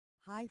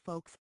Hi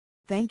folks,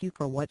 thank you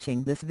for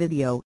watching this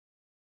video.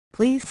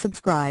 Please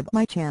subscribe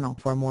my channel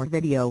for more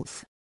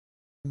videos.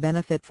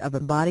 Benefits of a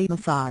body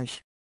massage.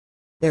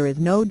 There is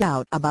no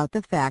doubt about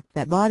the fact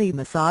that body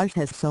massage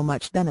has so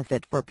much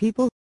benefit for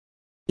people.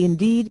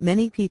 Indeed,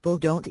 many people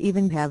don't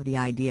even have the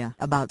idea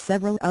about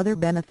several other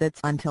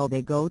benefits until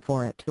they go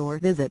for it or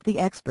visit the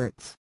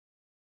experts.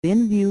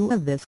 In view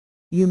of this,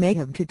 you may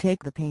have to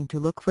take the pain to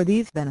look for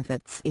these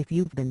benefits if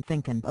you've been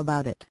thinking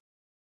about it.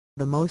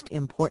 The most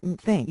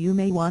important thing you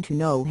may want to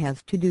know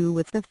has to do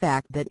with the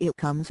fact that it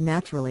comes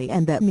naturally,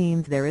 and that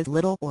means there is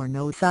little or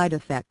no side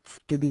effects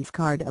to be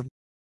scared of.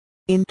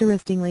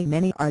 Interestingly,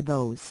 many are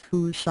those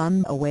who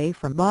shun away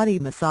from body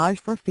massage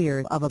for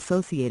fear of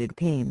associated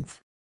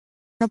pains.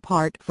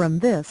 Apart from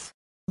this,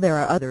 there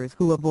are others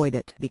who avoid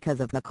it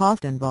because of the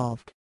cost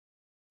involved.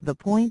 The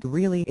point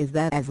really is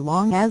that as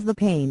long as the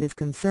pain is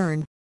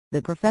concerned,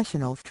 the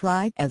professionals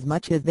try as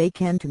much as they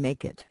can to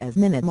make it as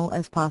minimal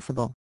as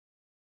possible.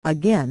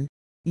 Again,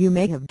 you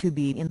may have to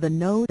be in the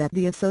know that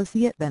the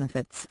associate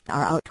benefits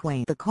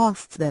outweigh the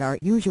costs that are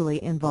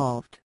usually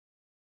involved.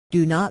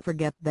 Do not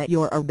forget that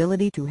your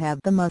ability to have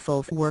the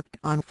muscles worked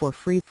on for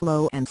free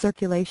flow and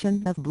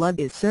circulation of blood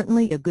is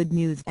certainly a good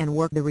news, and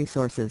work the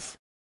resources.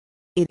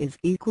 It is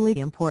equally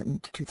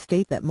important to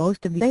state that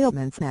most of the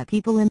ailments that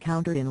people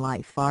encounter in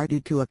life are due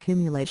to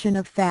accumulation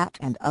of fat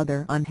and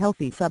other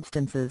unhealthy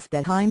substances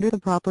that hinder the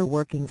proper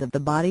workings of the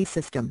body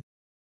system.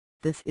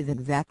 This is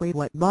exactly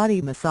what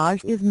body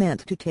massage is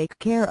meant to take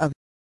care of.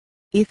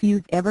 If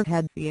you've ever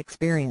had the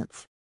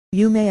experience,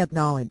 you may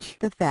acknowledge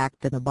the fact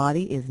that the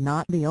body is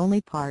not the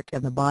only part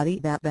of the body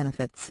that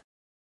benefits.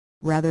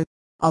 Rather,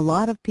 a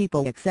lot of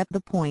people accept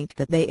the point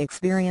that they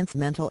experience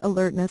mental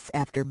alertness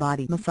after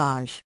body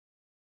massage.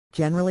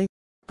 Generally,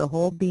 the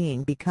whole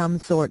being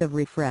becomes sort of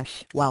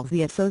refreshed, while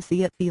the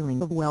associate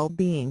feeling of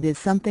well-being is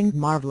something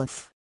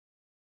marvelous.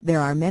 There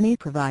are many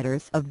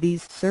providers of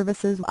these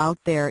services out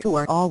there who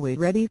are always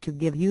ready to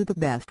give you the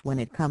best when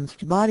it comes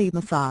to body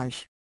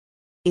massage.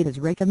 It is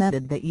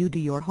recommended that you do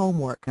your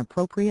homework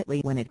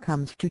appropriately when it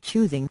comes to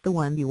choosing the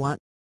one you want.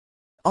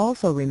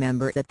 Also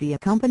remember that the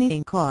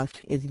accompanying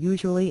cost is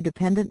usually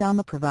dependent on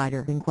the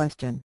provider in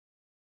question.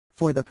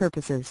 For the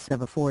purposes of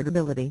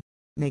affordability,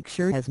 make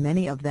sure as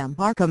many of them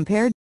are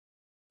compared.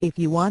 If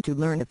you want to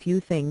learn a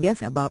few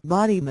things about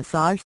body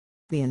massage,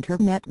 the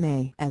internet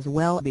may as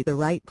well be the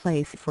right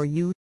place for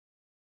you.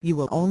 You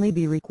will only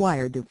be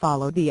required to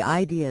follow the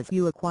ideas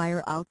you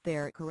acquire out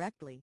there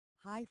correctly.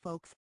 Hi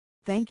folks,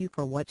 thank you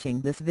for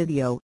watching this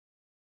video.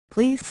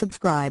 Please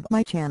subscribe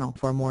my channel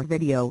for more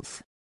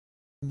videos.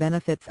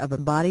 Benefits of a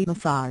body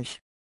massage.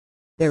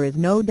 There is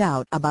no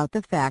doubt about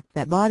the fact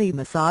that body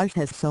massage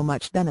has so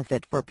much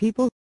benefit for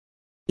people.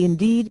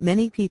 Indeed,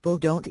 many people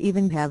don't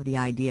even have the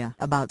idea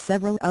about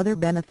several other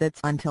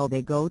benefits until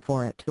they go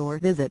for it or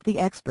visit the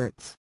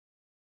experts.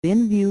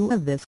 In view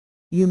of this,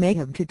 you may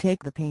have to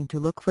take the pain to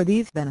look for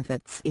these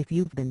benefits if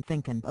you've been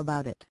thinking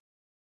about it.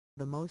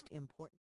 The most important